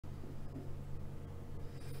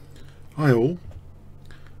Hi all,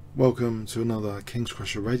 welcome to another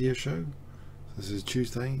kingscrusher radio show. This is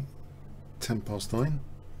Tuesday, 9:10.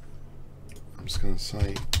 I'm just going to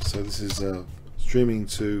say, so this is streaming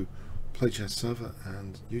to Playchess server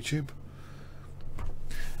and YouTube.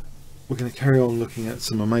 We're going to carry on looking at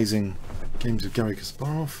some amazing games of Garry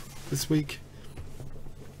Kasparov this week.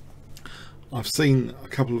 I've seen a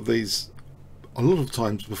couple of these a lot of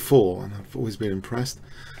times before and I've always been impressed.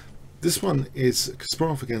 This one is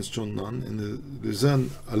Kasparov against John Nunn in the Resign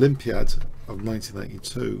Olympiad of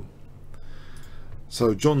 1982.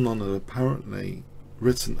 So John Nunn had apparently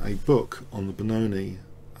written a book on the benoni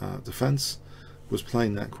defense, was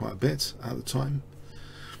playing that quite a bit at the time.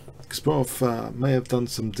 Kasparov may have done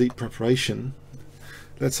some deep preparation.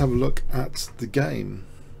 Let's have a look at the game.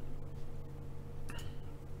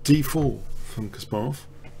 D4 from Kasparov.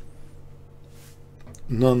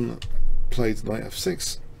 Nunn played knight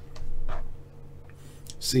f6.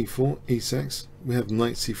 c4, e6, we have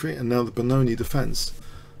knight c3, and now the benoni defense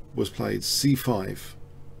was played c5.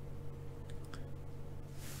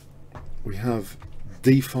 We have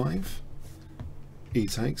d5, e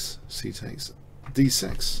takes, c takes,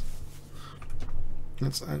 d6.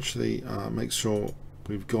 Let's actually make sure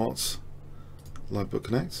we've got Livebook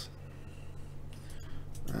Connect,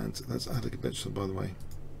 and let's add a convention, by the way.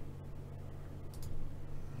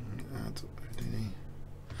 Add FIDE.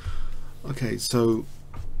 Okay, so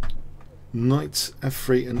knight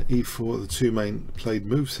f3 and e4 are the two main played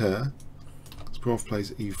moves here. Kasparov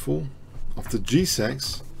plays e4 after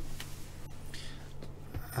g6.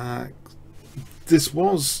 This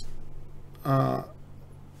was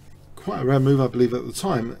quite a rare move, I believe, at the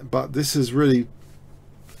time, but this has really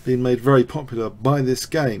been made very popular by this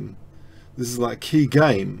game. This is like a key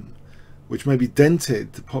game which maybe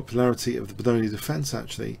dented the popularity of the benoni defense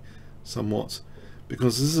actually somewhat,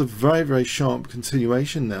 because this is a very, very sharp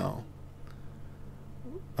continuation now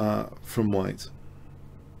from white.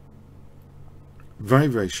 Very,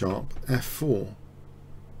 very sharp. f4.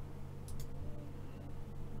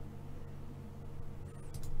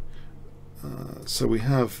 So we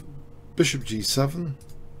have bishop g7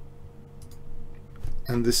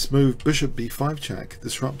 and this move bishop b5 check,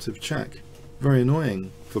 disruptive check, very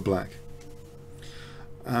annoying for black.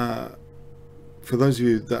 For those of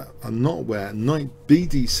you that are not aware, knight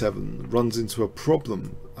bd7 runs into a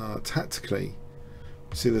problem tactically.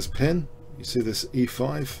 You see this pin, you see this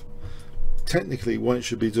e5. Technically white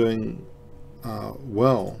should be doing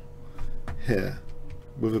well here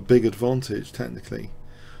with a big advantage technically,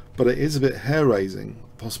 but it is a bit hair-raising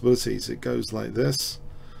possibilities. It goes like this.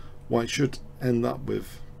 White should end up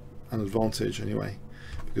with an advantage anyway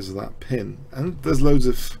because of that pin, and there's loads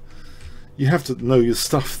of, you have to know your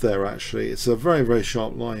stuff there actually. It's a very, very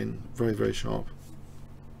sharp line, very, very sharp.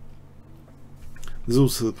 There's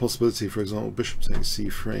also the possibility, for example, bishop takes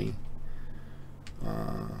c3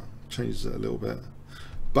 changes it a little bit,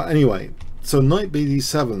 but anyway, so knight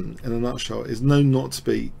bd7 in a nutshell is known not to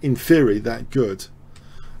be in theory that good.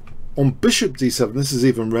 On bishop d7 this is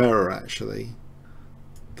even rarer actually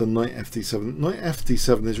than knight fd7. Knight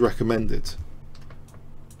fd7 is recommended,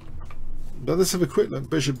 but let's have a quick look.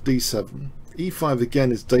 Bishop d7, e5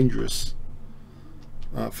 again is dangerous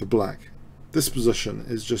for black. This position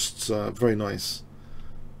is just very nice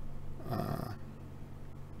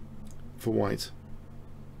for white.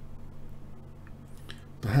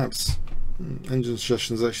 Perhaps engine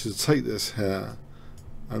suggestion is actually to take this here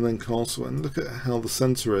and then castle, and look at how the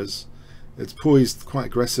center is. It's poised quite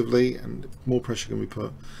aggressively and more pressure can be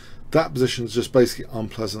put. That position is just basically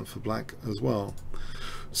unpleasant for black as well.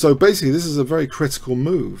 So basically this is a very critical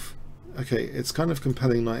move. Okay, it's kind of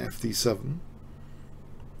compelling knight fd7.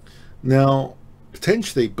 Now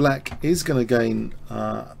potentially black is going to gain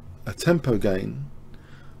a tempo gain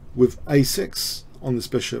with a6 on this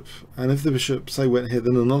bishop, and if the bishop say went here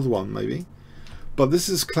then another one maybe, but this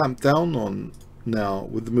is clamped down on now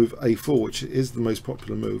with the move a4, which is the most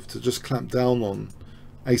popular move, to just clamp down on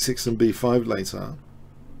a6 and b5 later.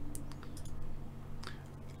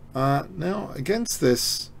 Now against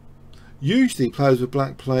this, usually players with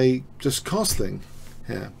black play just castling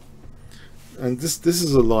here, and this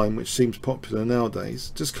is a line which seems popular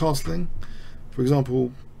nowadays, just castling, for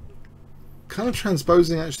example, kind of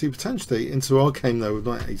transposing actually potentially into our game though with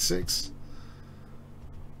knight a6.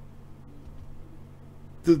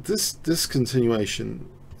 This continuation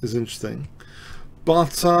is interesting,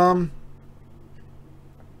 but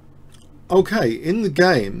okay, in the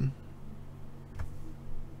game,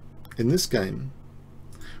 in this game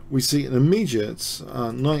we see an immediate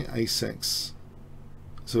knight a6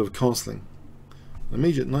 sort of castling, an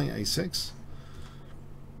immediate knight a6,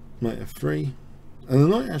 knight f3, And the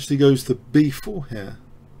knight actually goes to b4 here.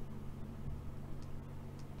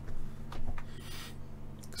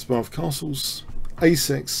 Kasparov castles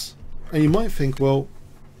a6, and you might think, well,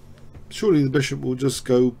 surely the bishop will just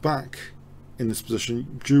go back in this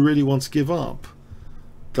position. Do you really want to give up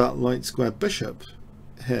that light squared bishop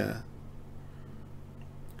here?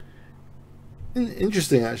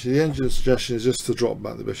 Interesting, actually. The engine suggestion is just to drop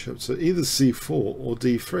back the bishop, so either c4 or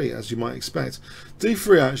d3, as you might expect.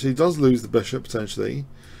 d3 actually does lose the bishop potentially,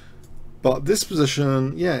 but this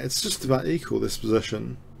position, yeah, it's just about equal, this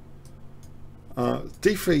position.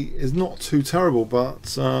 d3 is not too terrible,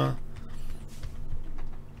 but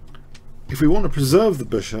if we want to preserve the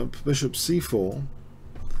bishop, bishop c4,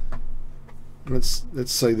 let's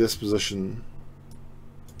say this position.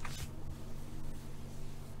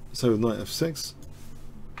 So with knight f6,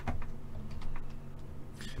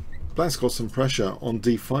 black's got some pressure on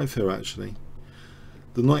d5 here actually.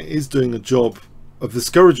 The knight is doing a job of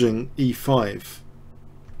discouraging e5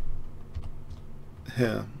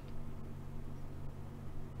 here.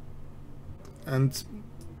 And,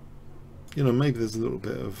 you know, maybe there's a little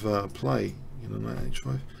bit of play, you know, knight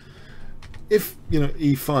h5. If, you know,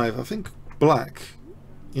 e5, I think black,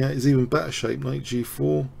 yeah, is even better shape, knight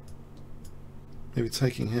g4. Maybe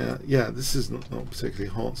taking here. Yeah, this is not particularly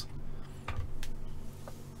hot.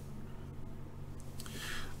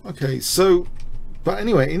 Okay, so, but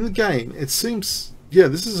anyway, in the game, it seems, yeah,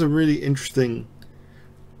 this is a really interesting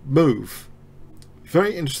move.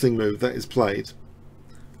 Very interesting move that is played.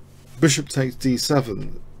 Bishop takes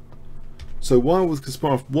d7. So why would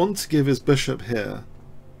Kasparov want to give his bishop here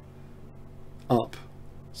up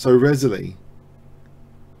so readily?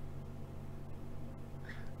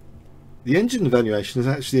 The engine evaluation is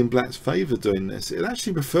actually in black's favour doing this. It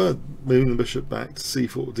actually preferred moving the bishop back to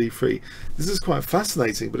c4 or d3. This is quite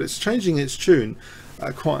fascinating, but it's changing its tune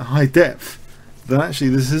at quite a high depth. Then actually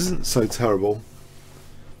this isn't so terrible.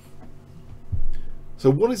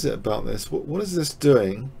 So what is it about this? What is this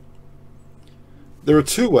doing? There are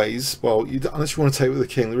two ways, well, unless you want to take with the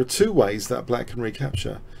king, there are two ways that black can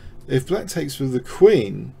recapture. If black takes with the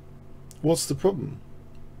queen, what's the problem?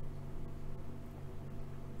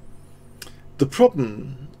 The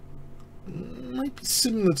problem might be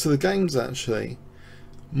similar to the games actually.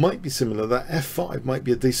 Might be similar, that f5 might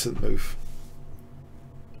be a decent move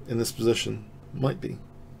in this position. Might be.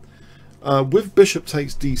 With bishop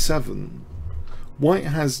takes d7, white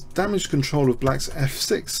has damaged control of black's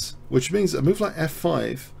f6, which means a move like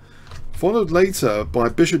f5 followed later by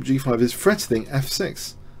bishop g5 is threatening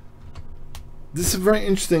f6. This is a very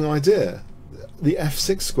interesting idea. The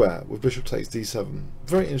f6 square with bishop takes d7.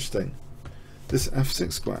 Very interesting. This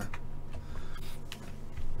f6 square.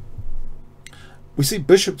 We see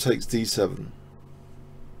bishop takes d7.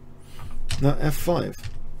 Now f5.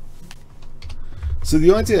 So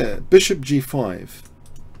the idea, bishop g5.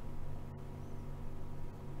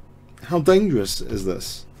 How dangerous is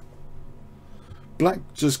this? Black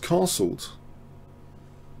just castled.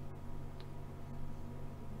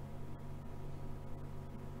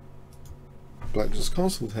 Black just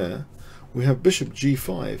castled here. We have bishop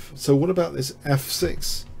g5. So what about this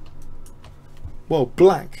f6? Well,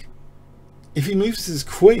 black, if he moves his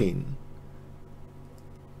queen,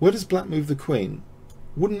 where does black move the queen?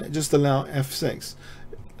 Wouldn't it just allow f6?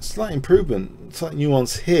 Slight improvement, slight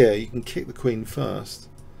nuance here. You can kick the queen first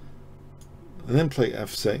and then play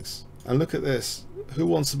f6. And look at this. Who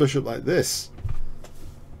wants a bishop like this?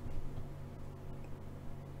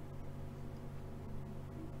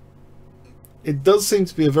 It does seem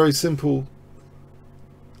to be a very simple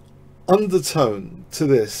undertone to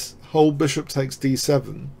this whole bishop takes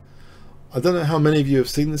d7. I don't know how many of you have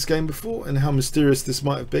seen this game before and how mysterious this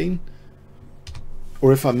might have been,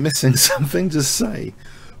 or if I'm missing something, just say.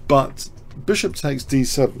 But bishop takes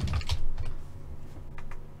d7.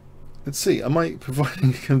 Let's see, am I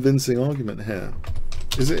providing a convincing argument here?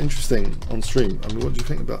 Is it interesting on stream? I mean, what do you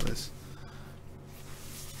think about this?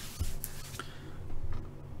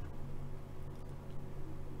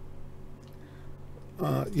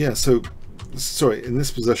 Yeah, so, sorry, in this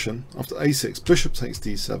position, after a6, bishop takes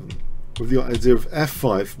d7, with the idea of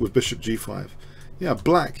f5 with bishop g5. Yeah,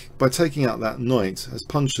 black, by taking out that knight, has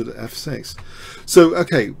punched at f6. So,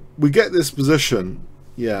 okay, we get this position,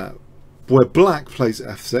 yeah, where black plays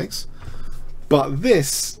f6, but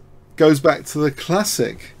this goes back to the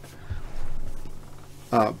classic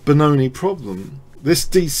Benoni problem. This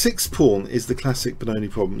d6 pawn is the classic Benoni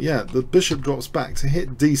problem. Yeah, the bishop drops back to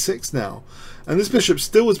hit d6 now, and this bishop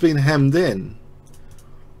still has been hemmed in.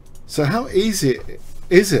 So how easy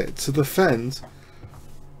is it to defend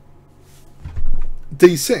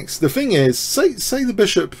d6? The thing is, say the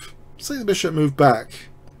bishop say the bishop moved back,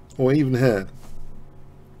 or even here.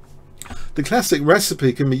 The classic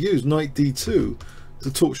recipe can be used, knight d2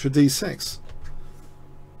 to torture d6.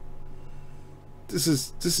 This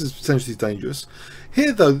is potentially dangerous.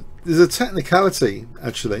 Here though, there's a technicality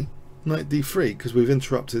actually, knight d3, because we've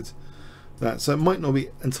interrupted that, so it might not be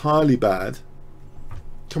entirely bad.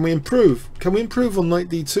 Can we improve? Can we improve on knight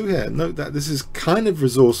d2 here? Note that this is kind of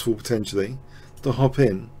resourceful potentially to hop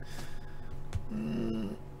in.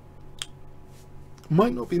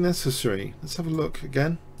 Might not be necessary. Let's have a look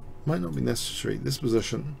again. Might not be necessary, this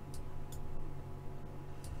position.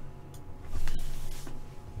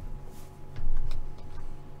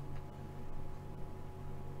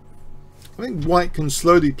 I think white can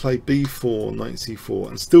slowly play b4, knight c4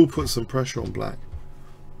 and still put some pressure on black.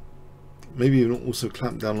 Maybe even also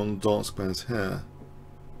clamp down on the dark squares here.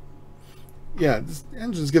 Yeah, the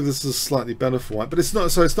engines give this a slightly better for white, but it's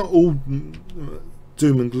not, so it's not all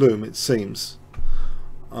doom and gloom, it seems.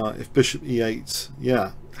 If bishop e8,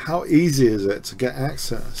 yeah, how easy is it to get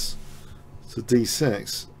access to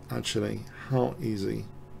d6? Actually, how easy?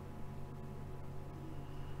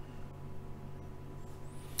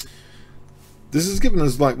 This is given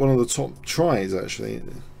as like one of the top tries actually.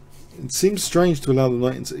 It seems strange to allow the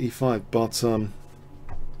knight into e5, but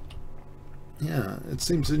yeah, it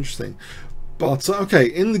seems interesting. But okay,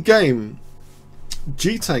 in the game,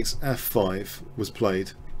 g takes f5 was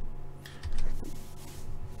played.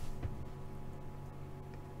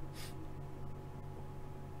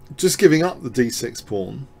 Just giving up the d6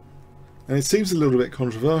 pawn, and it seems a little bit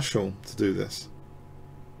controversial to do this.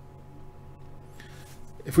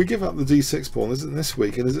 If we give up the d6 pawn, isn't this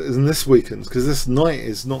weak? And isn't this weakens? Because this knight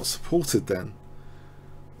is not supported then.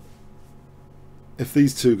 If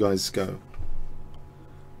these two guys go.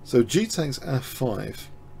 So g takes f5.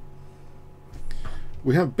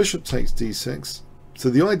 We have bishop takes d6. So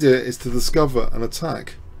the idea is to discover an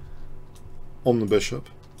attack on the bishop.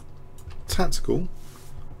 Tactical.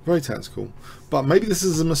 Very tactical. But maybe this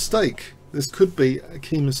is a mistake. This could be a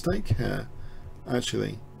key mistake here,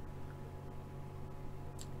 actually.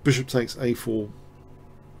 Bishop takes a4.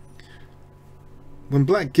 When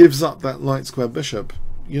black gives up that light square bishop,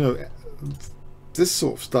 you know, this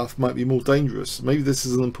sort of stuff might be more dangerous. Maybe this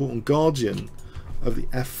is an important guardian of the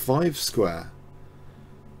f5 square.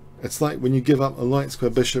 It's like when you give up a light square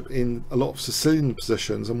bishop in a lot of Sicilian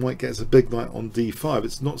positions and white gets a big knight on d5.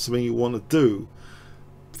 It's not something you want to do.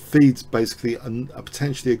 Feeds basically a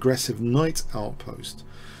potentially aggressive knight outpost.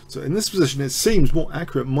 So in this position, it seems more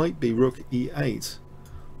accurate might be rook e8.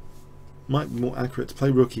 Might be more accurate to play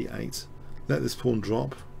rook e8. Let this pawn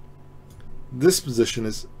drop. This position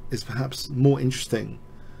is perhaps more interesting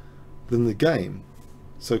than the game.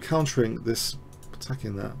 So countering this,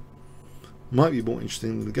 attacking that, might be more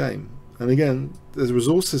interesting than the game. And again, there's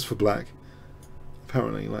resources for black.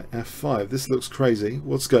 Apparently, like f5. This looks crazy.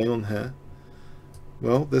 What's going on here?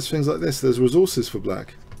 Well, there's things like this. There's resources for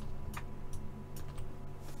black.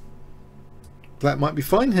 Black might be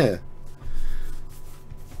fine here.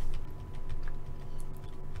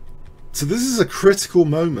 So this is a critical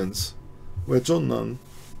moment where John Nunn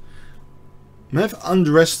may have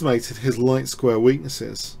underestimated his light square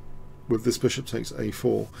weaknesses with this bishop takes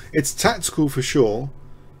a4. It's tactical for sure,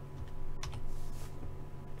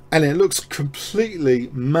 and it looks completely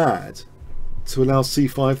mad to allow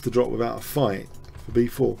c5 to drop without a fight for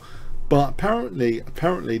b4. But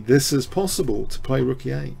apparently this is possible to play rook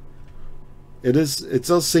e8. It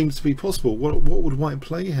does seem to be possible. What would white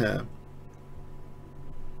play here?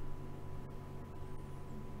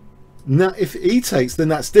 Now, if e takes, then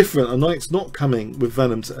that's different. A knight's not coming with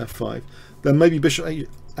venom to f5. Then maybe bishop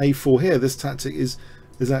a4 here. This tactic is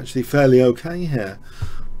actually fairly okay here.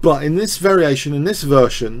 But in this variation, in this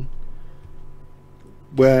version,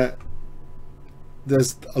 where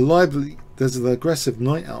there's an aggressive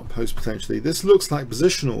knight outpost potentially, this looks like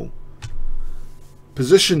positionally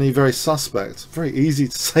very suspect. Very easy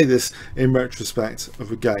to say this in retrospect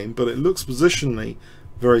of a game, but it looks positionally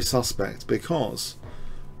very suspect because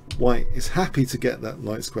white is happy to get that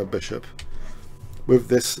light square bishop with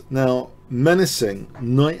this now menacing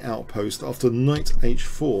knight outpost after knight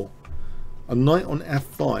h4. A knight on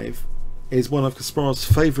f5 is one of Kasparov's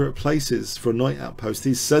favourite places for a knight outpost.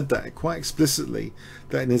 He's said that quite explicitly,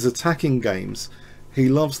 that in his attacking games he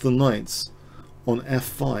loves the knights on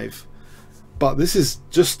f5. But this is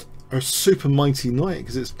just a super mighty knight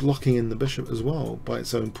because it's blocking in the bishop as well by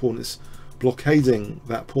its own pawn. It's blockading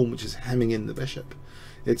that pawn which is hemming in the bishop.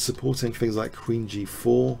 It's supporting things like queen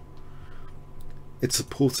g4. It's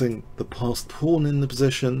supporting the passed pawn in the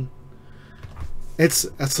position. It's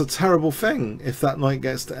a terrible thing if that knight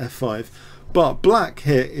gets to f5. But black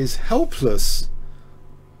here is helpless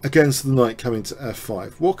against the knight coming to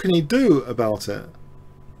f5. What can he do about it?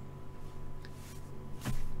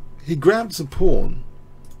 He grabs a pawn.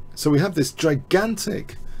 So we have this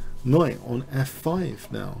gigantic knight on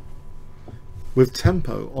f5 now, with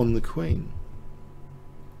tempo on the queen.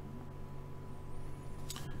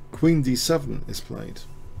 Queen d7 is played.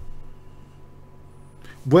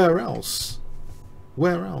 Where else?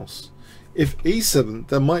 Where else? If e7,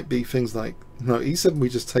 there might be things like, no, e7 we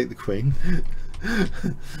just take the queen.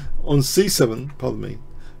 On c7, pardon me,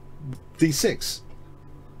 d6.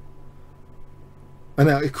 And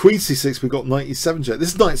now if queen c6, we've got knight e7 check.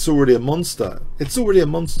 This knight's already a monster. It's already a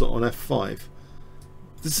monster on f5.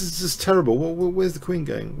 This is just terrible. Where's the queen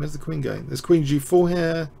going? Where's the queen going? There's queen g4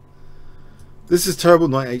 here. This is terrible.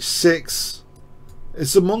 Knight h6.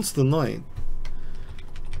 It's a monster knight.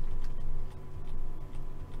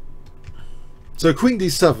 So queen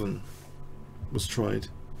d7 was tried.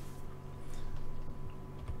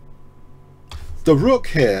 The rook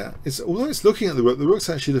here is, although it's looking at the rook's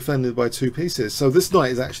actually defended by two pieces. So this knight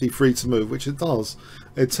is actually free to move, which it does.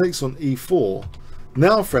 It takes on e4.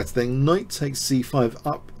 Now threatening, knight takes c5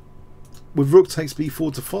 up, with rook takes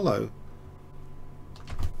b4 to follow.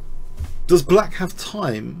 Does black have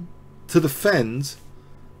time to defend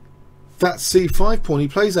that c5 pawn? He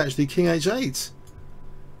plays actually king h8.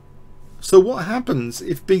 So what happens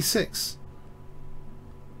if b6?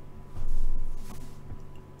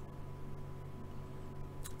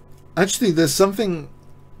 Actually, there's something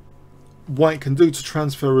white can do to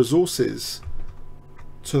transfer resources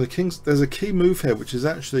to the kings. There's a key move here, which is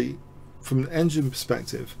actually, from an engine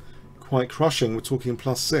perspective, quite crushing. We're talking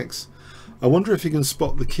 +6. I wonder if you can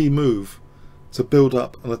spot the key move to build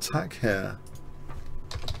up an attack here.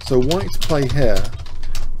 So white play here.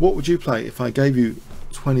 What would you play if I gave you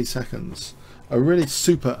 20 seconds? A really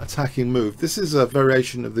super attacking move. This is a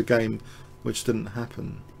variation of the game which didn't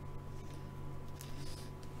happen.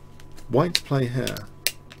 White play here.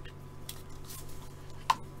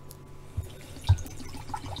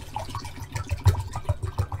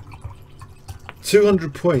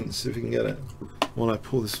 $200 points if you can get it. While I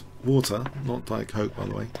pour this water, not Diet Coke by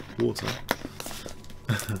the way, water.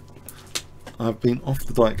 I've been off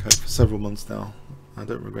the Diet Coke for several months now. I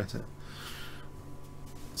don't regret it.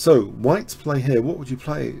 So white play here. What would you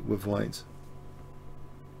play with white?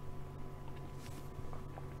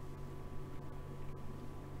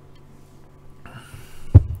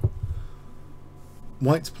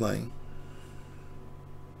 White's playing.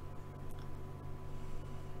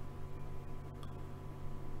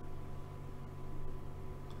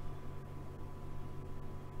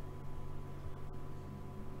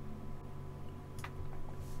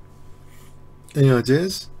 Any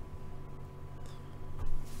ideas?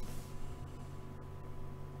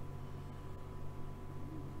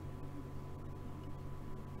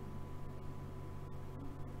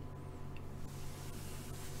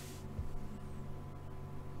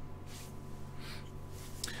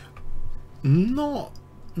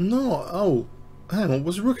 Oh, hang on,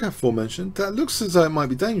 was rook f4 mentioned? That looks as though it might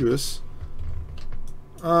be dangerous.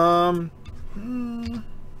 I can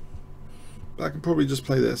probably just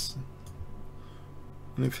play this.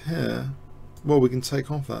 And if here, well, we can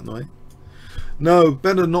take off that knight. No,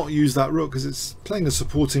 better not use that rook because it's playing a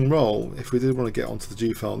supporting role. If we did want to get onto the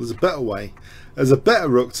g file, there's a better way. There's a better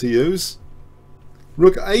rook to use.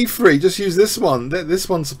 Rook a3, just use this one. Let this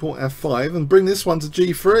one support f5 and bring this one to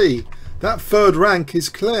g3. That third rank is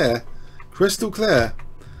clear, crystal clear.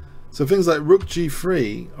 So things like rook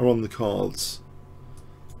g3 are on the cards.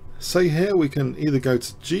 So here we can either go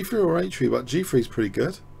to g3 or h3, but g3 is pretty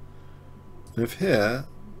good. And if here,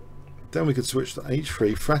 then we could switch to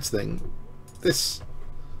h3, threatening this.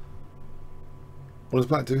 What does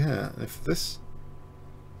black do here? If this,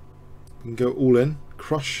 we can go all in,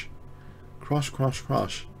 crush, crush, crush,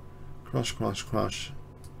 crush, crush, crush, crush.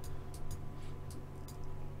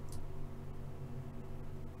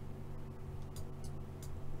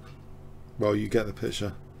 Well, you get the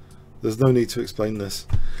picture. There's no need to explain this.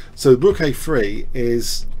 So rook a3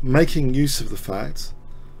 is making use of the fact,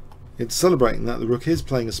 it's celebrating that the rook is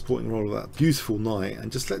playing a supporting role of that beautiful knight,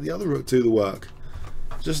 and just let the other rook do the work.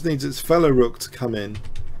 Just needs its fellow rook to come in.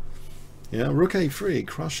 Yeah, rook a3,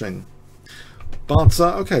 crushing. But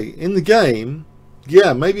okay, in the game,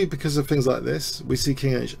 yeah, maybe because of things like this, we see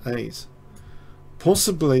king h8.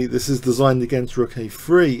 Possibly this is designed against rook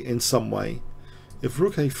a3 in some way. If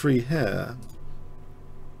rook a3 here,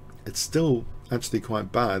 it's still actually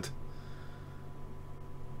quite bad.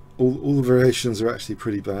 All the variations are actually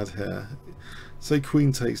pretty bad here. Say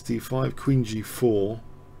queen takes d5, queen g4.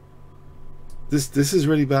 This is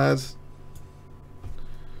really bad.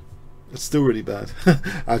 It's still really bad,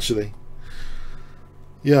 actually.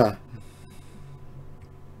 Yeah.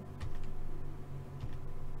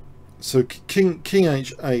 So king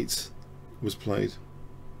h8 was played.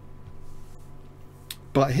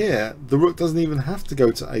 But here, the rook doesn't even have to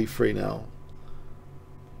go to a3 now.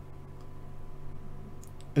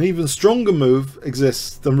 An even stronger move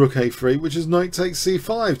exists than rook a3, which is knight takes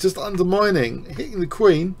c5, just undermining, hitting the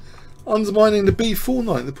queen, undermining the b4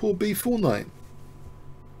 knight, the poor b4 knight.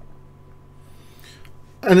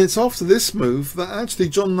 And it's after this move that actually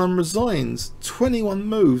John Nunn resigns. 21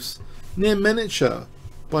 moves, near miniature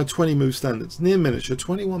by 20 move standards. Near miniature,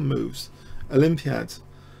 21 moves. Olympiad.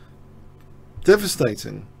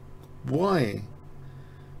 Devastating. Why?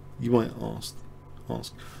 You might ask.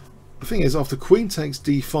 The thing is, after queen takes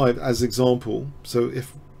d5 as example, so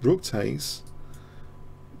if rook takes,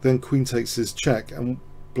 then queen takes his check and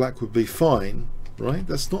black would be fine, right?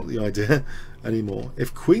 That's not the idea anymore.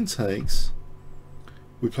 If queen takes,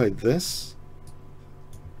 we played this,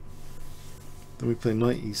 then we play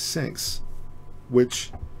knight e6,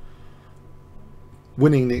 which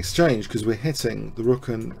winning the exchange because we're hitting the rook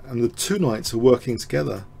and the two knights are working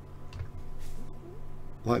together.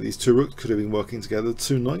 Like these two rooks could have been working together,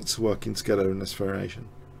 two knights are working together in this variation.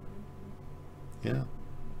 Yeah.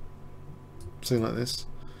 Something like this.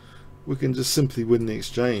 We can just simply win the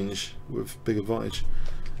exchange with big advantage.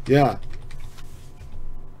 Yeah.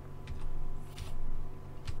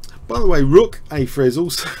 By the way, rook a3 is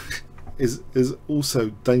also is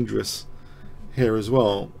also dangerous here as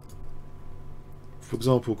well. For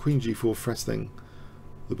example, queen g4 threatening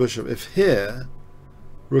the bishop. If here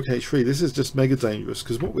rook h3, this is just mega dangerous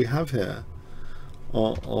because what we have here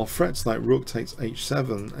are threats like rook takes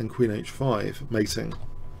h7 and queen h5 mating.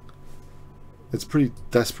 It's pretty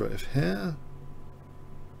desperate. If here,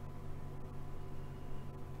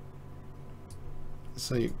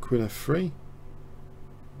 say queen f3,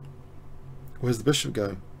 where's the bishop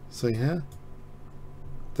go? Say here,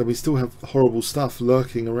 then we still have horrible stuff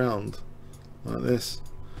lurking around like this.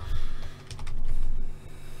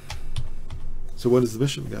 So where does the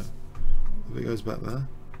bishop go? If it goes back there,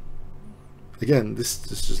 again, this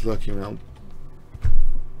is just lurking around.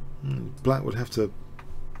 Black would have to.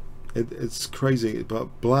 It's crazy,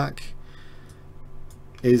 but black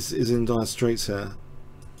is in dire straits here.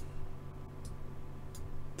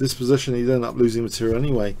 This position, he'd end up losing material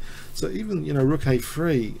anyway. So even, you know, rook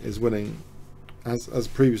a3 is winning, as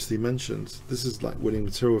previously mentioned. This is like winning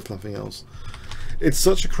material if nothing else. It's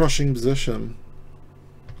such a crushing position.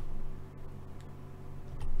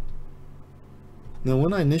 Now,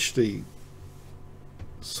 when I initially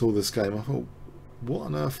saw this game, I thought, what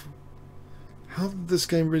on earth? How did this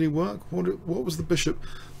game really work? What was the bishop?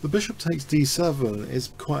 The bishop takes d7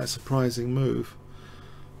 is quite a surprising move,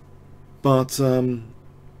 but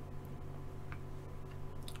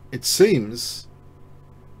it seems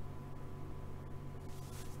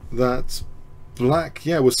that black,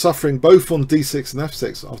 yeah, was suffering both on d6 and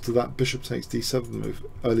f6 after that bishop takes d7 move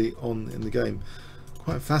early on in the game.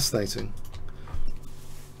 Quite fascinating.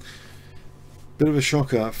 Bit of a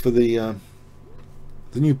shocker for the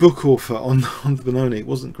new book author on the Benoni. It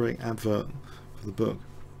wasn't a great advert for the book.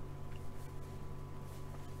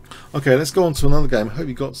 Okay, let's go on to another game. I hope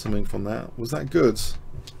you got something from that. Was that good?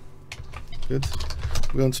 Good.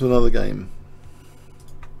 We're on to another game.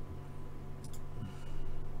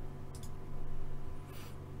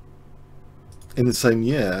 In the same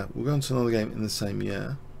year. We're going to another game in the same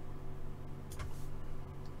year.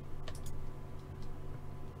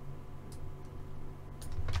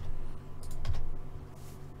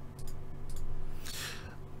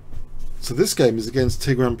 So this game is against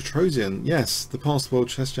Tigran Petrosian. Yes, the past world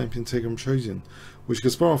chess champion Tigran Petrosian, which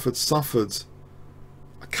Kasparov had suffered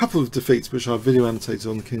a couple of defeats, which I've video annotated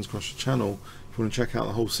on the kingscrusher channel. If you want to check out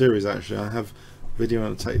the whole series, actually, I have video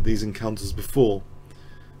annotated these encounters before.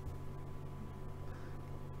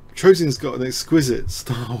 Petrosian's got an exquisite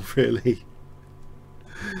style, really.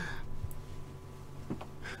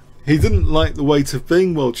 He didn't like the weight of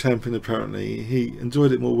being world champion, apparently. He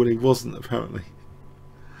enjoyed it more when he wasn't, apparently.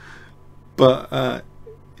 But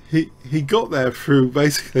he got there through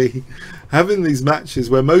basically having these matches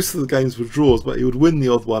where most of the games were draws, but he would win the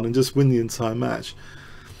odd one and just win the entire match.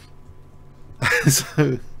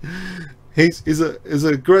 So he's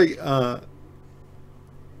a great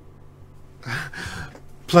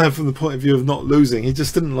player from the point of view of not losing. He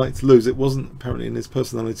just didn't like to lose. It wasn't apparently in his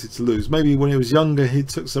personality to lose. Maybe when he was younger he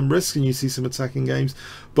took some risks and you see some attacking games,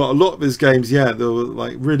 but a lot of his games, yeah, they were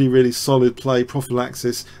like really solid play,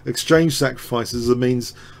 prophylaxis, exchange sacrifices as a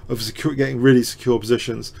means of getting really secure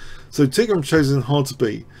positions. So Tigran Petrosian hard to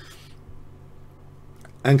beat.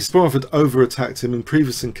 and Kasparov had over-attacked him in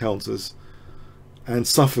previous encounters and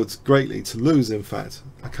suffered greatly to lose, in fact,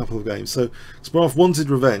 a couple of games. So Kasparov wanted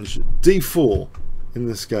revenge. d4 in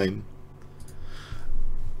this game.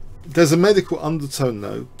 There's a medical undertone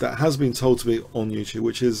though that has been told to be on YouTube,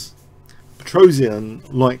 which is Petrosian,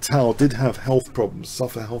 like Tao, did have health problems,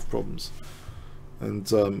 suffer health problems. And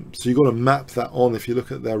so you've got to map that on. If you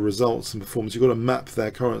look at their results and performance, you've got to map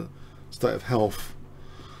their current state of health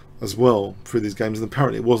as well through these games. And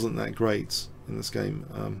apparently it wasn't that great in this game.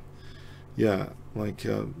 Yeah, like,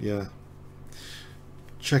 yeah.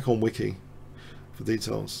 Check on Wiki for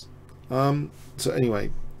details. So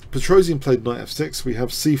anyway, Petrosian played knight f6. We have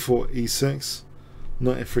c4, e6,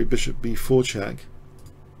 knight f3, bishop b4 check.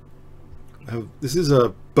 This is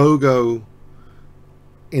a Bogo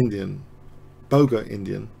Indian.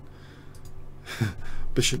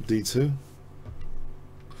 Bishop d2,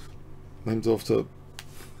 named after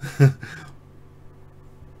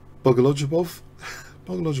Bogolojubov.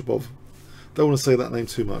 Don't want to say that name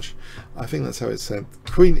too much. I think that's how it's said.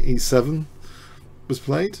 Queen e7 was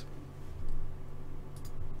played.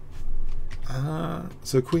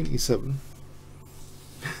 So Queen e7.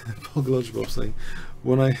 Bogolojubov saying,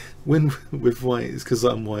 when I win with white, it's because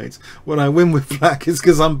I'm white. When I win with black, it's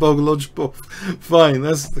because I'm Bogolojubov. Fine,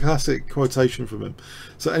 that's the classic quotation from him.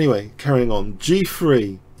 So anyway, carrying on.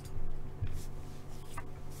 G3.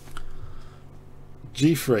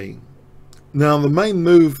 G3. Now the main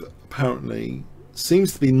move apparently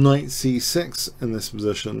seems to be knight c6 in this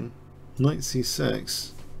position. Knight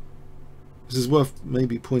c6. This is worth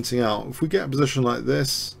maybe pointing out. If we get a position like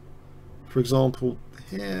this, for example,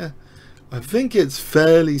 here, I think it's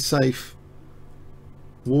fairly safe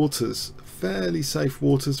waters. Fairly safe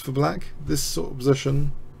waters for black, this sort of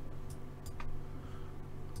position.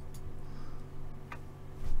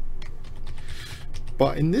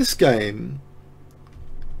 But in this game,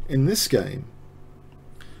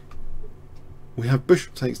 we have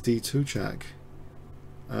bishop takes d2 check,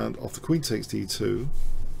 and after queen takes d2.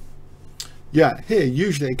 Yeah, here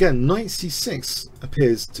usually again knight c6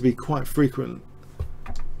 appears to be quite frequent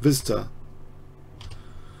visitor.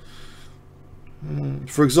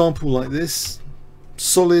 For example, like this,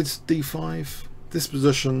 solid d5. This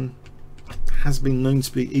position has been known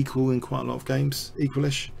to be equal in quite a lot of games,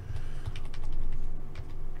 equalish.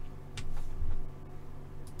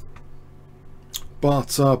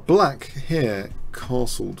 But black here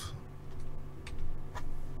castled.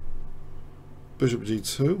 Bishop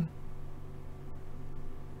g2.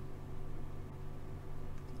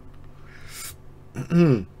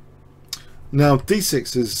 Now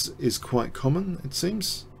d6 is quite common, it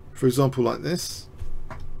seems. For example, like this,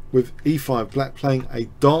 with e5, black playing a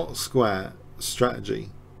dart square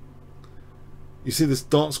strategy. You see this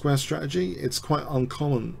dart square strategy? It's quite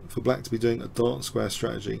uncommon for black to be doing a dart square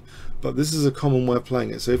strategy, but this is a common way of playing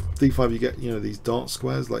it. So if d5, you get, you know, these dart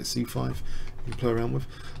squares like c5 you can play around with.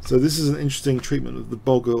 So this is an interesting treatment of the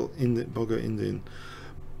Bogo Indian.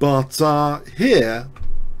 But here,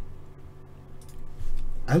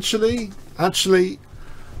 actually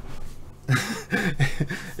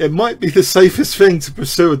it might be the safest thing to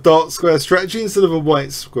pursue a dart square strategy instead of a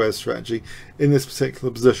white square strategy in this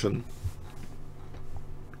particular position.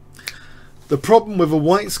 The problem with a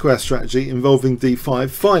white square strategy involving d5,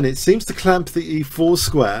 fine, it seems to clamp the e4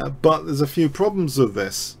 square, but there's a few problems with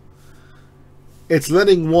this. It's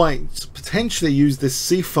letting white potentially use this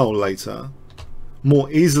c file later more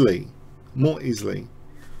easily.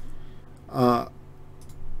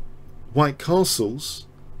 White castles,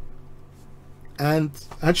 and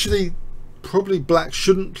actually probably black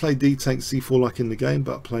shouldn't play d takes c4 like in the game,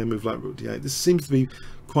 but play a move like rook d8. This seems to be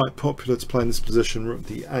quite popular to play in this position, rook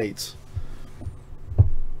d8.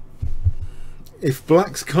 If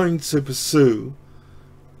black's going to pursue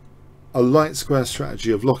a light square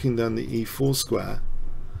strategy of locking down the e4 square,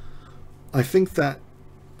 I think that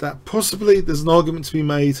possibly there's an argument to be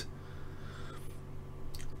made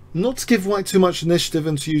not to give white too much initiative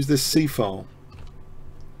and to use this c file.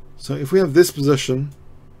 So if we have this position,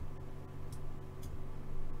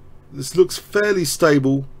 this looks fairly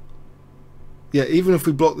stable. Yeah, even if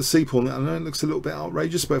we block the c pawn, I know it looks a little bit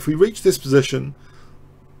outrageous, but if we reach this position,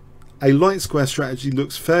 a light square strategy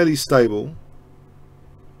looks fairly stable.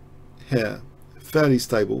 Here, fairly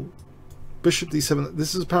stable. Bishop d7,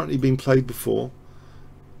 this has apparently been played before.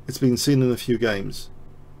 It's been seen in a few games,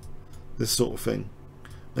 this sort of thing.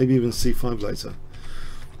 Maybe even c5 later.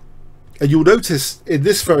 And you'll notice in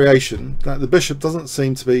this variation that the bishop doesn't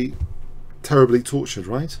seem to be terribly tortured,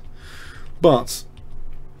 right? But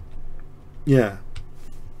yeah,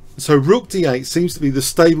 so rook d8 seems to be the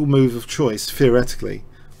stable move of choice theoretically.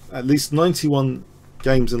 At least 91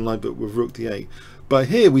 games in line, but with rook d8. But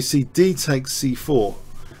here we see d takes c4,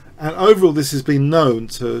 and overall this has been known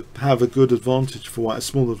to have a good advantage for white, a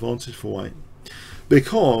small advantage for white,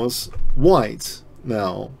 because white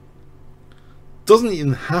now doesn't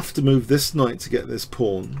even have to move this knight to get this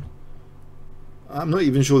pawn. I'm not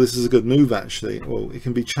even sure this is a good move actually. Well, it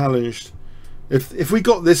can be challenged. If we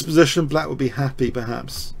got this position, black would be happy,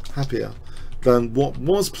 perhaps happier than what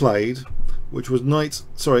was played, which was knight,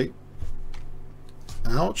 sorry,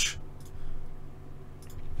 ouch,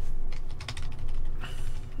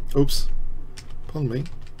 oops, pardon me,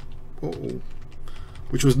 uh-oh.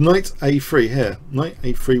 Which was knight a3 here. Knight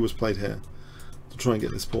a3 was played here to try and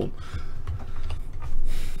get this pawn.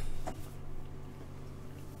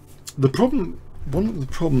 The problem, one of the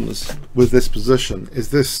problems with this position is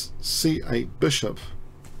this c8 bishop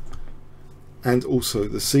and also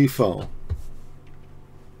the c file.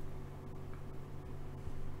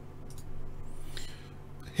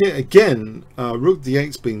 Here again, rook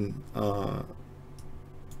d8's been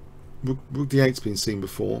rook d8's been seen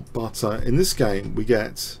before, but in this game we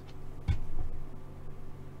get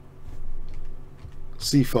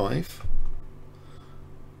c5.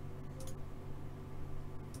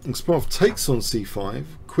 Kasparov takes on c5,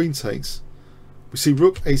 queen takes. We see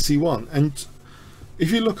rook ac1, and if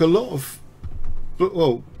you look, a lot of,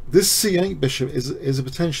 well, this c8 bishop is a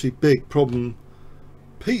potentially big problem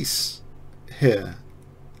piece here.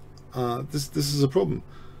 This is a problem,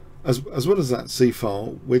 as well as that c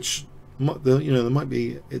file, which there might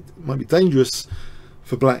be, it might be dangerous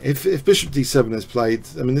for black if bishop d7 is played.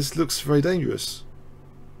 I mean, this looks very dangerous.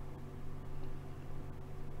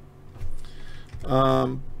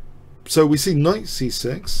 So we see knight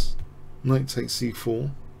c6, knight takes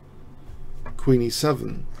c4, queen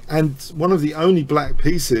e7, and one of the only black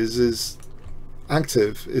pieces is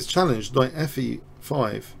active, is challenged, knight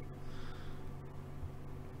fe5.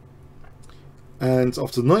 And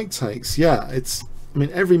after knight takes, yeah, it's, I mean,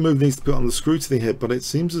 every move needs to be put on the scrutiny here, but it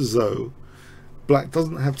seems as though black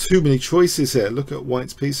doesn't have too many choices here. Look at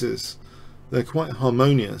white's pieces, they're quite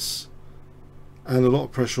harmonious, and a lot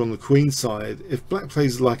of pressure on the queen side. If black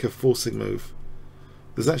plays like a forcing move,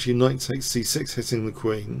 there's actually knight takes c6 hitting the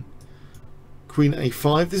queen, queen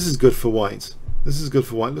a5. This is good for white. This is good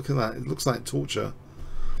for white. Look at that, it looks like torture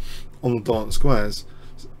on the dark squares.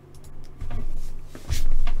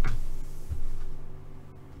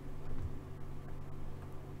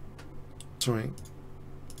 Sorry.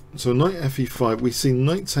 So knight fe5, we see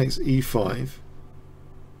knight takes e5.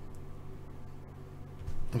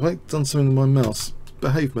 Have I done something with my mouse?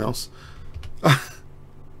 Behave, mouse.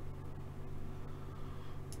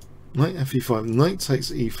 Knight fe5, knight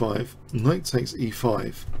takes e5, knight takes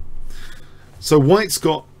e5. So white's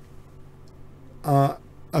got a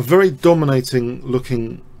very dominating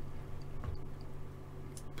looking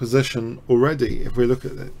position already. If we look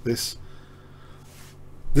at this,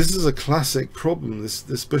 this is a classic problem,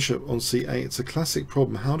 this bishop on c8. It's a classic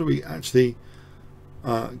problem. How do we actually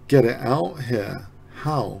get it out here?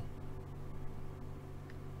 How?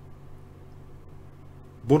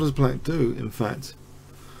 What does black do, in fact?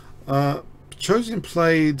 Petrosian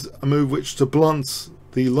played a move which to blunt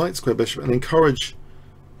the light square bishop and encourage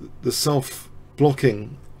the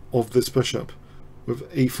self-blocking of this bishop with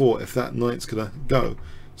e4 if that knight's going to go.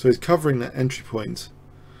 So he's covering that entry point.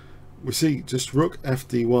 We see just rook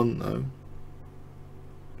fd1 though.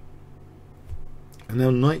 And now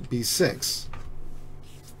knight b6.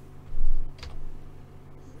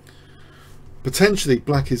 Potentially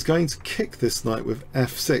black is going to kick this knight with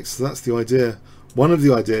f6. So that's the idea. One of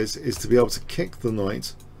the ideas is to be able to kick the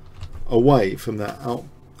knight away from that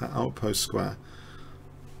outpost square.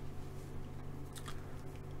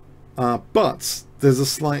 But there's a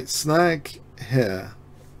slight snag here.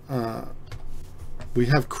 We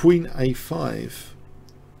have queen a5.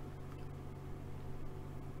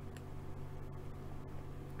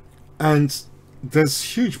 And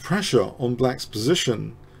there's huge pressure on black's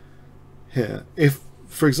position here. If,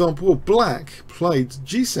 for example, black played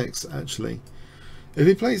g6 actually. If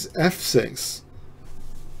he plays f6,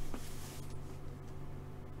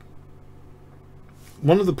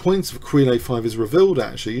 one of the points of queen a5 is revealed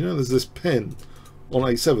actually. You know, there's this pin on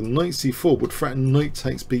a7. Knight c4 would threaten knight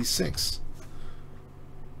takes b6.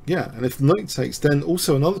 Yeah, and if knight takes, then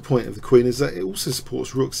also another point of the queen is that it also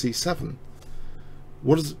supports rook c7.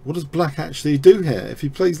 What does black actually do here? If he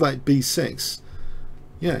plays like b6,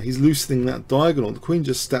 yeah, he's loosening that diagonal. The queen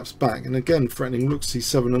just steps back, and again threatening rook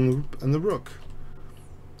c7 and the rook.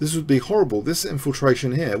 This would be horrible. This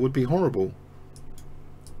infiltration here would be horrible.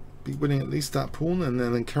 Be winning at least that pawn, and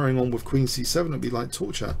then carrying on with queen c7 would be like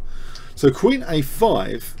torture. So queen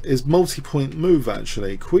a5 is multi-point move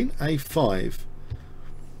actually. Queen a5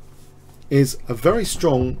 is a very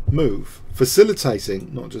strong move,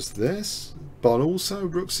 facilitating not just this, but also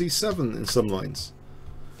rook c7 in some lines.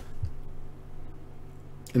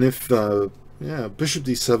 And if, yeah, bishop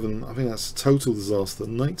d7, I think that's a total disaster.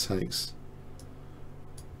 Knight takes.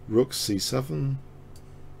 Rook c7.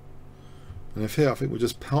 And if here, I think we'll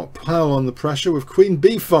just pile on the pressure with queen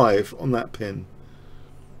b5 on that pin.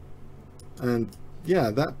 And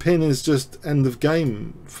yeah, that pin is just end of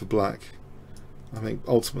game for black. I think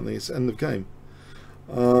ultimately it's end of game.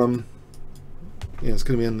 Yeah, it's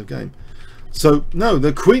going to be end of game. So no,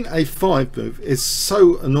 the queen a5 move is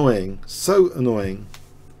so annoying, so annoying.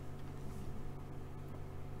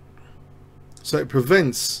 So it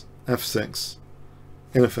prevents f6.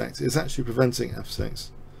 In effect, it's actually preventing f6.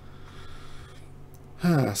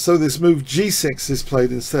 So this move g6 is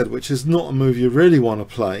played instead, which is not a move you really want to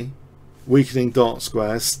play. Weakening dark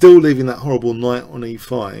squares, still leaving that horrible knight on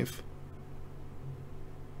e5.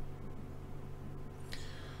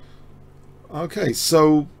 Okay,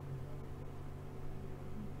 so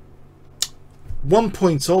one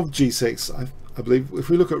point of g6, I believe, if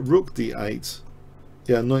we look at rook d8,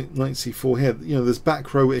 yeah, knight c4 here, you know, there's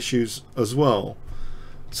back row issues as well.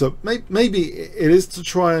 So maybe it is to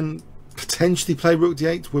try and potentially play rook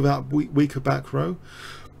d8 without weaker back row.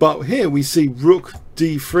 But here we see rook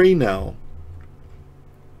d3 now.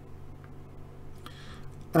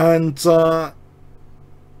 And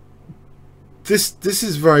this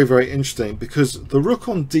is very, very interesting, because the rook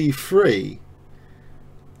on d3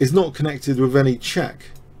 is not connected with any check.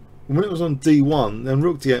 When it was on d1, then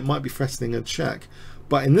rook d8 might be threatening a check.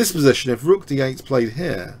 But in this position, if rook d8 is played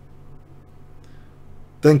here,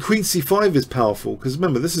 then queen c5 is powerful, because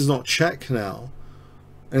remember, this is not check now,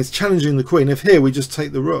 and it's challenging the queen. If here we just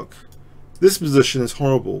take the rook, this position is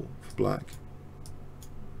horrible for black.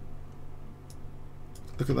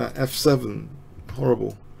 Look at that, f7,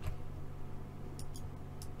 horrible.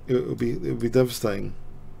 It would be devastating.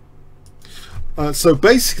 So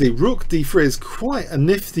basically, rook d3 is quite a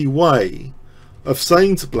nifty way of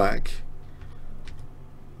saying to black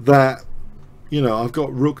that, you know, I've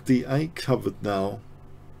got rook d8 covered now.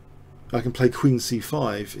 I can play queen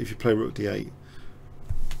c5 if you play rook d8.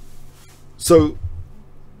 So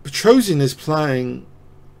Petrosian is playing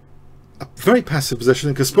a very passive position,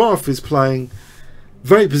 and Kasparov is playing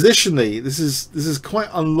very positionally. This is quite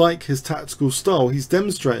unlike his tactical style. He's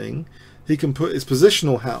demonstrating he can put his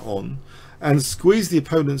positional hat on and squeeze the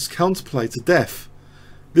opponent's counterplay to death.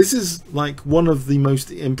 This is like one of the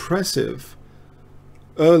most impressive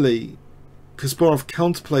early Kasparov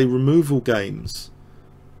counterplay removal games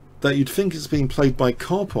that you'd think it's being played by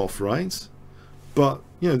Karpov, right? But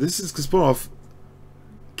you know, this is Kasparov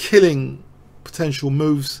killing potential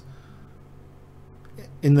moves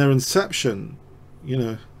in their inception. You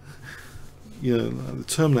know, the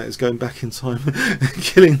Terminator is going back in time,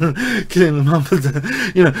 killing them up.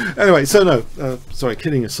 You know, anyway. So no, sorry,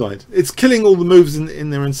 kidding aside, it's killing all the moves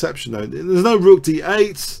in their inception. Though there's no rook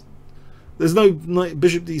d8, there's no knight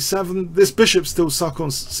bishop d7. This bishop's still stuck on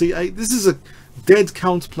c8. This is a dead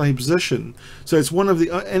counterplay position. So it's one of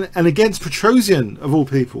the and against Petrosian of all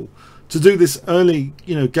people to do this early,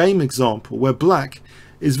 you know, game example where black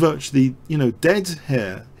is virtually, you know, dead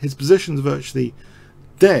here. His position's virtually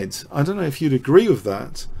dead. I don't know if you'd agree with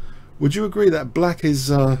that. Would you agree that black is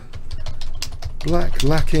black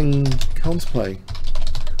lacking counterplay?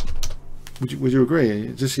 Would you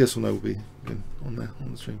agree? Just yes or no will be good on there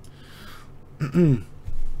on the stream.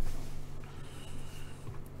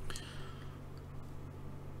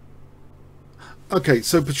 Okay,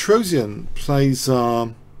 so Petrosian plays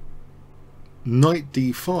knight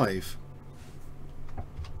d5,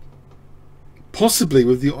 possibly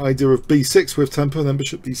with the idea of b6 with tempo and then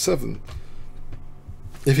bishop d7.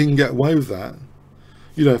 If he can get away with that,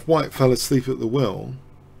 you know, if white fell asleep at the wheel,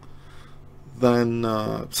 then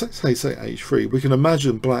say h3, we can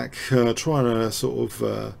imagine black trying to sort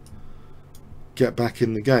of get back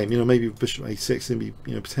in the game. You know, maybe bishop a6 and be,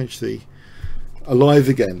 you know, potentially alive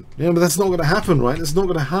again. You know, but that's not going to happen, right? That's not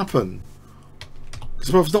going to happen.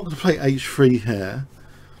 Kasparov's not going to play h3 here.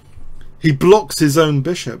 He blocks his own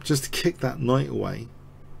bishop just to kick that knight away.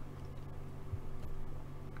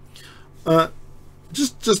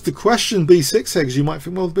 Just the question b6 here, because you might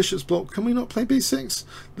think, well, the bishop's blocked. Can we not play b6?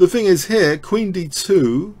 The thing is here, queen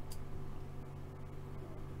d2.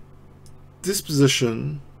 This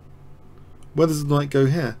position. Where does the knight go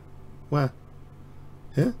here? Where?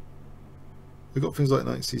 Here? We've got things like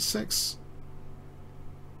knight c6.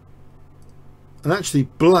 And actually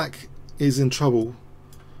black is in trouble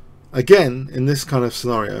again in this kind of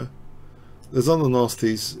scenario, There's other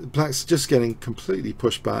nasties. Black's just getting completely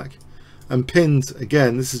pushed back and pinned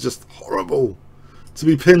again. This is just horrible to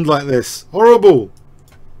be pinned like this. Horrible.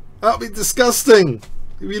 That would be disgusting.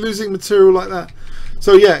 You'd be losing material like that.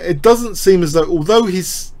 So yeah, it doesn't seem as though, although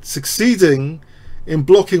he's succeeding in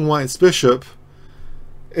blocking White's bishop,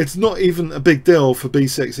 it's not even a big deal for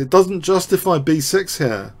b6. It doesn't justify b6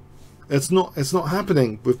 here. It's not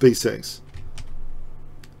happening with b6.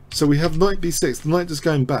 So we have knight b6, the knight just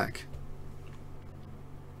going back.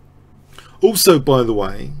 Also, by the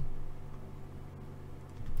way,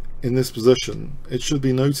 in this position, it should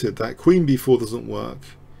be noted that queen b4 doesn't work.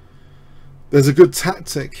 There's a good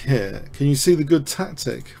tactic here. Can you see the good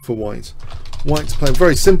tactic for White? White's playing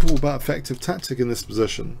very simple but effective tactic in this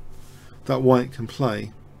position that White can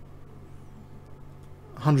play.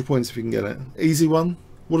 100 points if you can get it. Easy one.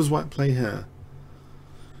 What does White play here?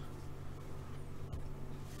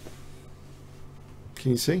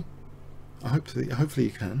 Can you see? Hopefully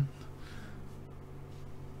you can.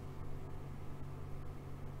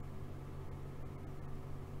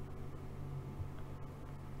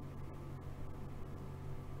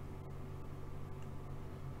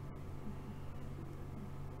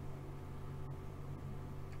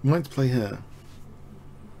 White play here.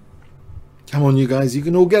 Come on, you guys, you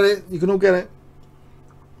can all get it. You can all get it.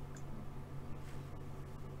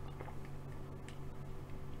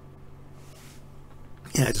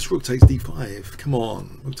 Yeah, just rook takes d5. Come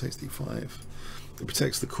on, rook takes d5. It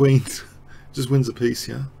protects the queen. Just wins a piece,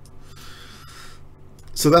 yeah.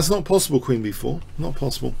 So that's not possible, queen b4. Not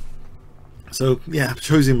possible. So yeah,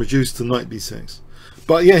 Petrosian reduced to knight b6.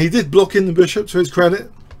 But yeah, he did block in the bishop to his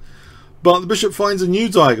credit. But the bishop finds a new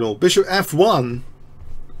diagonal. Bishop f1.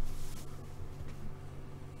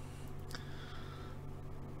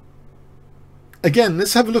 Again,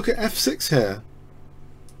 let's have a look at f6 here.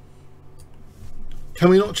 Can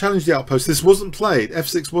we not challenge the outpost? This wasn't played.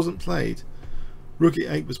 f6 wasn't played. Rook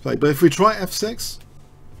e8 was played. But if we try f6,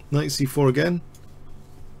 knight c4 again.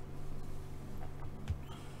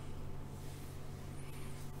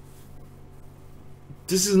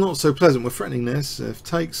 This is not so pleasant. We're threatening this. If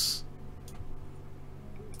takes,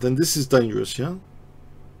 then this is dangerous, yeah?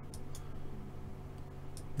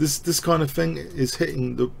 This kind of thing is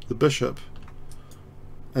hitting the bishop.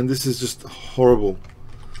 And this is just horrible.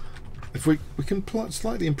 If we can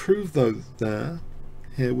slightly improve though there,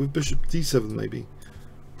 here with bishop d7 maybe,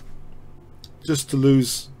 just to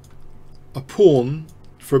lose a pawn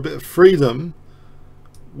for a bit of freedom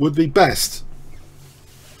would be best.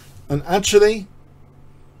 And actually,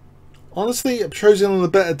 honestly, Petrosian on a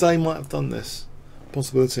better day might have done this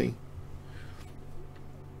possibility.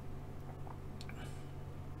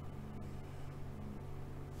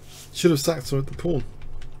 Should have sacked her at the pawn.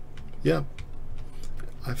 Yeah,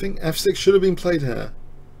 I think f6 should have been played here.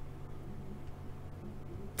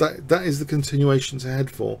 That is the continuation to head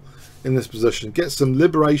for in this position. Get some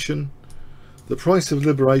liberation. The price of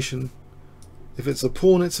liberation. If it's a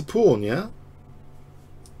pawn, it's a pawn. Yeah.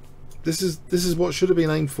 This is what should have been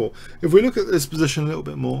aimed for. If we look at this position a little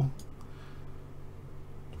bit more,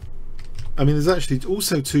 I mean, there's actually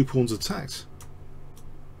also two pawns attacked.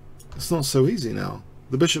 It's not so easy now.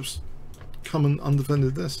 The bishop's come and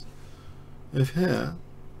undefended this. If here,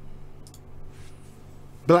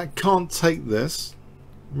 black can't take this,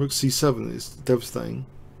 rook c7 is devastating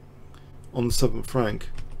on the 7th rank.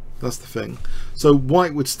 That's the thing. So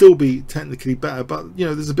white would still be technically better, but you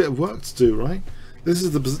know, there's a bit of work to do, right? This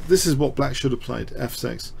is what black should have played,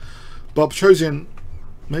 f6. But Petrosian,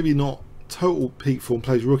 maybe not total peak form,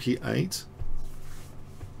 plays rook e8.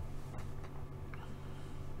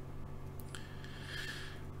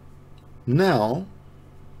 Now,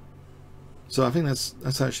 so I think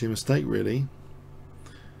that's actually a mistake, really.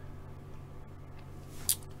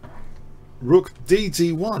 Rook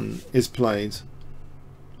d1 is played,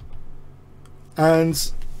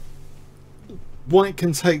 and white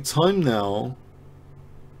can take time now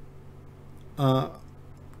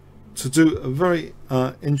to do a very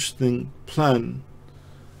interesting plan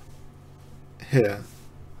here.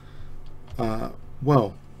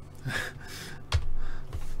 Well,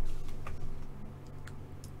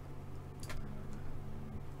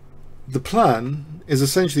 the plan is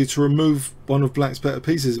essentially to remove one of black's better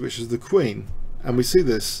pieces, which is the queen, and we see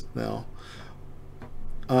this now.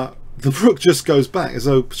 The rook just goes back as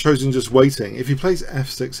though Petrosian just waiting. If he plays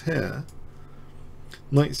f6 here,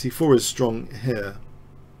 knight c4 is strong here.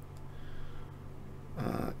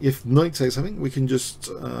 If knight takes, I think we can just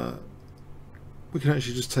we can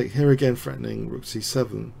actually just take here again, threatening rook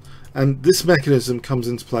c7, and this mechanism comes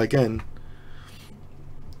into play again.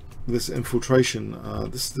 This infiltration,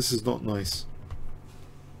 this is not nice.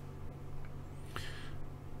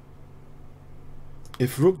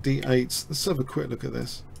 if rook d8, let's have a quick look at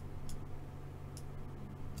this.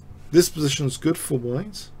 This position is good for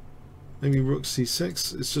white. Maybe rook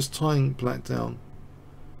c6. It's just tying black down,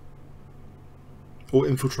 or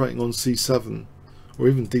infiltrating on c7, or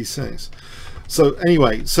even d6. So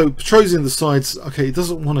anyway, so Petrosian decides, okay, he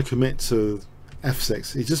doesn't want to commit to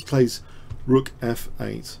f6. He just plays rook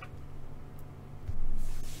f8.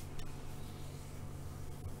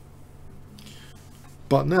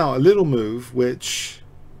 But now a little move which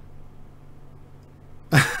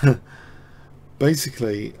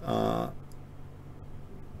basically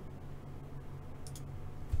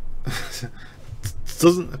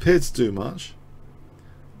doesn't appear to do much.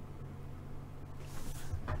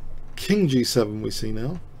 King g7 we see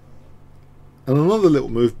now, and another little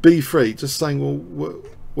move, b3, just saying, well,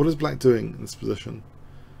 what is black doing in this position?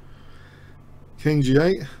 King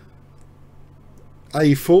g8,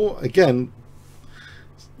 a4 again.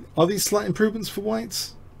 Are these slight improvements for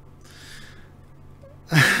whites?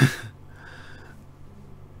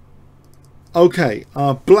 Okay,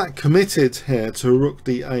 black committed here to rook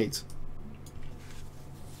d8,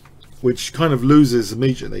 which kind of loses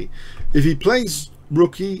immediately. If he plays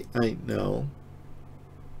rook e8 now,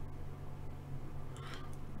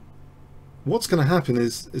 what's going to happen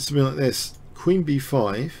is something like this: queen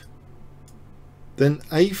b5, then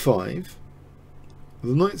a5.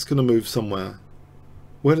 The knight's going to move somewhere.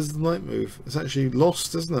 Where does the knight move? It's actually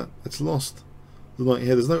lost, isn't it? It's lost, the knight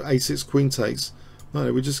here. There's no a6 queen takes.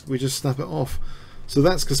 No, we just snap it off. So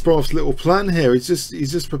that's Kasparov's little plan here. He's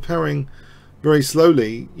just preparing very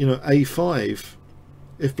slowly, you know, a5.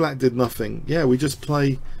 If black did nothing, yeah, we just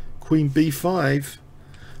play queen b5,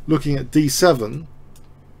 looking at d7.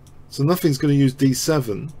 So nothing's going to use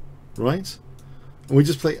d7, right? And we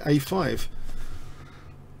just play a5.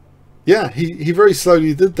 Yeah, he very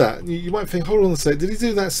slowly did that. You might think, hold on a sec, did he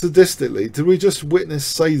do that sadistically? Did we just witness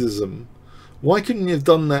sadism? Why couldn't you have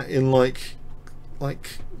done that in like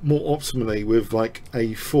more optimally with like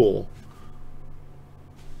a4?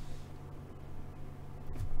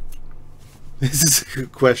 This is a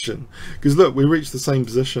good question, because look, we reached the same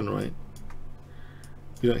position, right?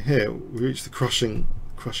 You know, here we reached the crushing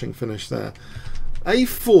finish there.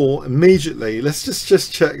 a4 immediately. Let's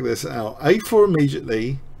just check this out. a4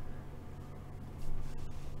 immediately.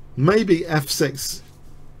 Maybe f6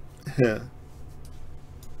 here,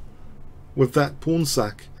 with that pawn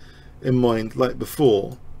sack in mind like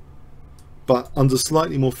before, but under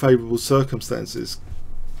slightly more favourable circumstances.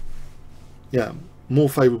 Yeah, more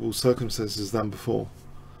favourable circumstances than before.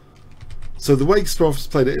 So the way Kasparov's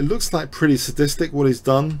played it, it looks like pretty sadistic what he's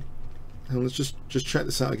done. And let's just check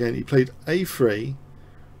this out again. He played a3.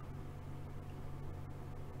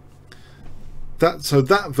 So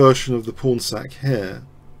that version of the pawn sack here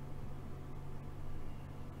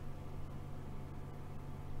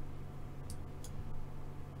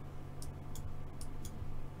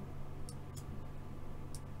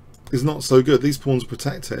is not so good. These pawns are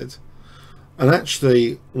protected, and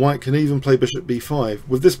actually white can even play bishop b5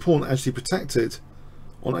 with this pawn actually protected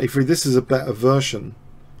on a3. This is a better version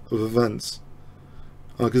of events,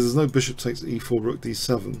 because there's no bishop takes e4, rook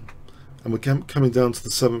d7, and we're coming down to the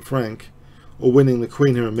 7th rank, or winning the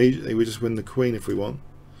queen here immediately. We just win the queen if we want,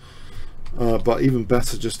 but even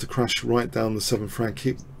better just to crash right down the 7th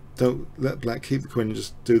rank. Don't let black keep the queen and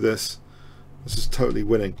just do this. This is totally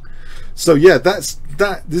winning. So yeah, this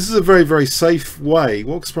is a very, very safe way.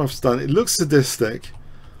 What Kasparov's done, it looks sadistic,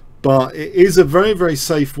 but it is a very, very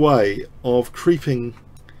safe way of creeping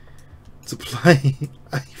to play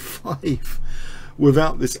a5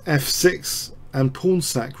 without this f6 and pawn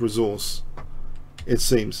sack resource, it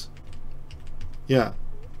seems. Yeah.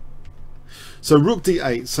 So rook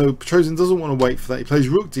d8. So Petrosian doesn't want to wait for that. He plays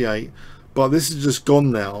rook d8, but this is just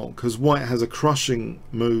gone now because white has a crushing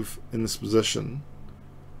move in this position.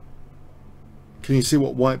 Can you see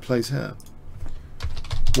what white plays here?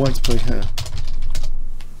 White's play here.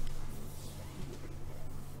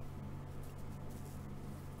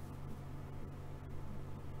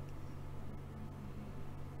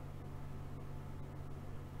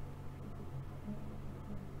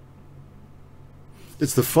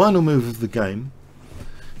 It's the final move of the game.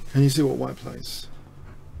 Can you see what white plays?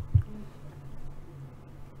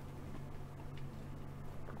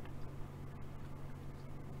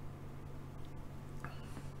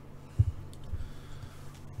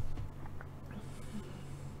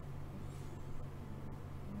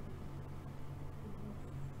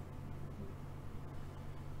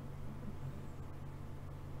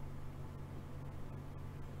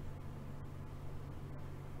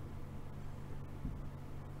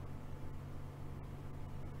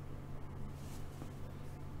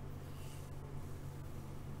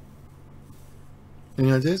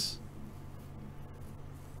 Any ideas?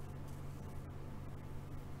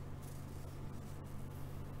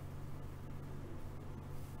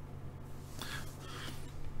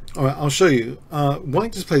 All right, I'll show you.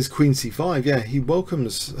 White just plays queen c5. Yeah, he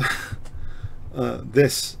welcomes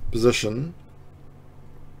this position.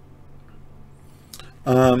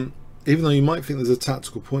 Even though you might think there's a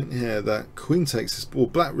tactical point here that queen takes this, well,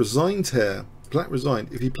 black resigned here. Black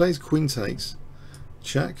resigned. If he plays queen takes,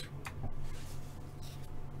 check.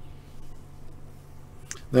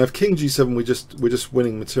 Now, if king g7, we're just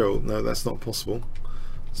winning material. No, that's not possible.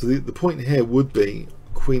 So the point here would be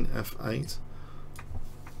queen f8.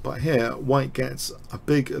 But here, white gets a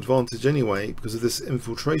big advantage anyway because of this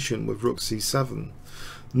infiltration with rook c7.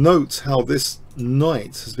 Note how this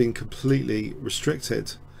knight has been completely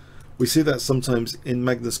restricted. We see that sometimes in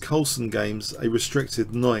Magnus Carlsen games, a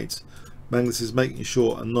restricted knight. Magnus is making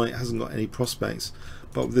sure a knight hasn't got any prospects.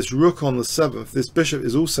 But with this rook on the 7th, this bishop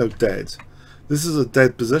is also dead. This is a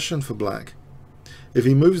dead position for black. If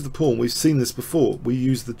he moves the pawn, we've seen this before, we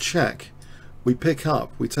use the check. We pick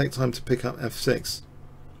up, we take time to pick up f6.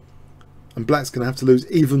 And black's going to have to lose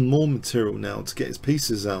even more material now to get his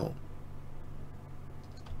pieces out.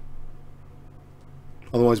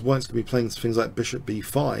 Otherwise, white's going to be playing things like bishop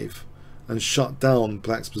b5 and shut down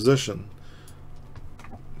black's position.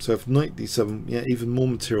 So if knight d7, yeah, even more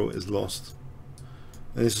material is lost.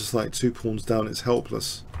 And it's just like 2 pawns down, it's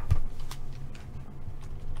helpless.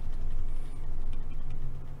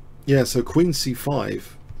 Yeah, so queen c5,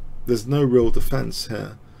 there's no real defense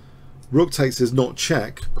here. Rook takes is not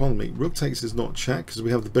check, pardon me, rook takes is not check because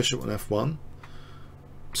we have the bishop on f1.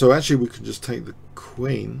 So actually we can just take the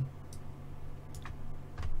queen.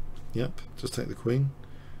 Yep, just take the queen.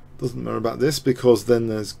 Doesn't matter about this because then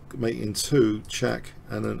there's mate in 2, check,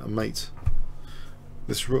 and then a mate.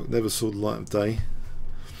 This rook never saw the light of day.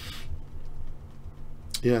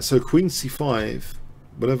 Yeah, so queen c5,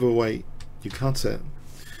 whatever way you cut it,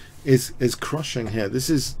 is crushing here. This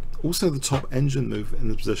is also the top engine move in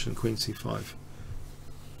the position, queen c5.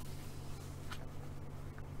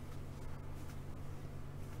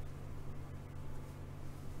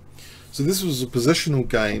 So this was a positional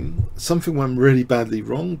game. Something went really badly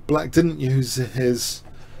wrong. Black didn't use his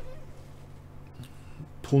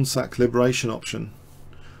pawn sack liberation option.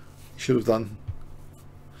 He should have done.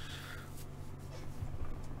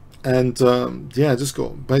 And yeah, just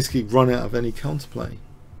got basically run out of any counterplay.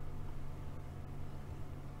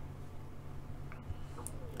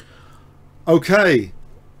 Okay,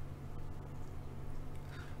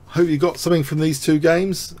 hope you got something from these 2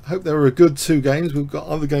 games. Hope they were a good 2 games. We've got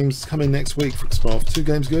other games coming next week for Kasparov. 2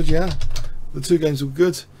 games good, yeah. The 2 games were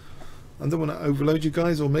good. I don't want to overload you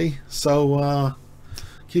guys or me, so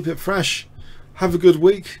keep it fresh. Have a good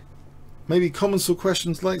week. Maybe comments or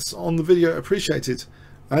questions, likes on the video appreciated,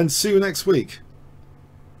 and see you next week.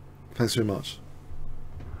 Thanks very much.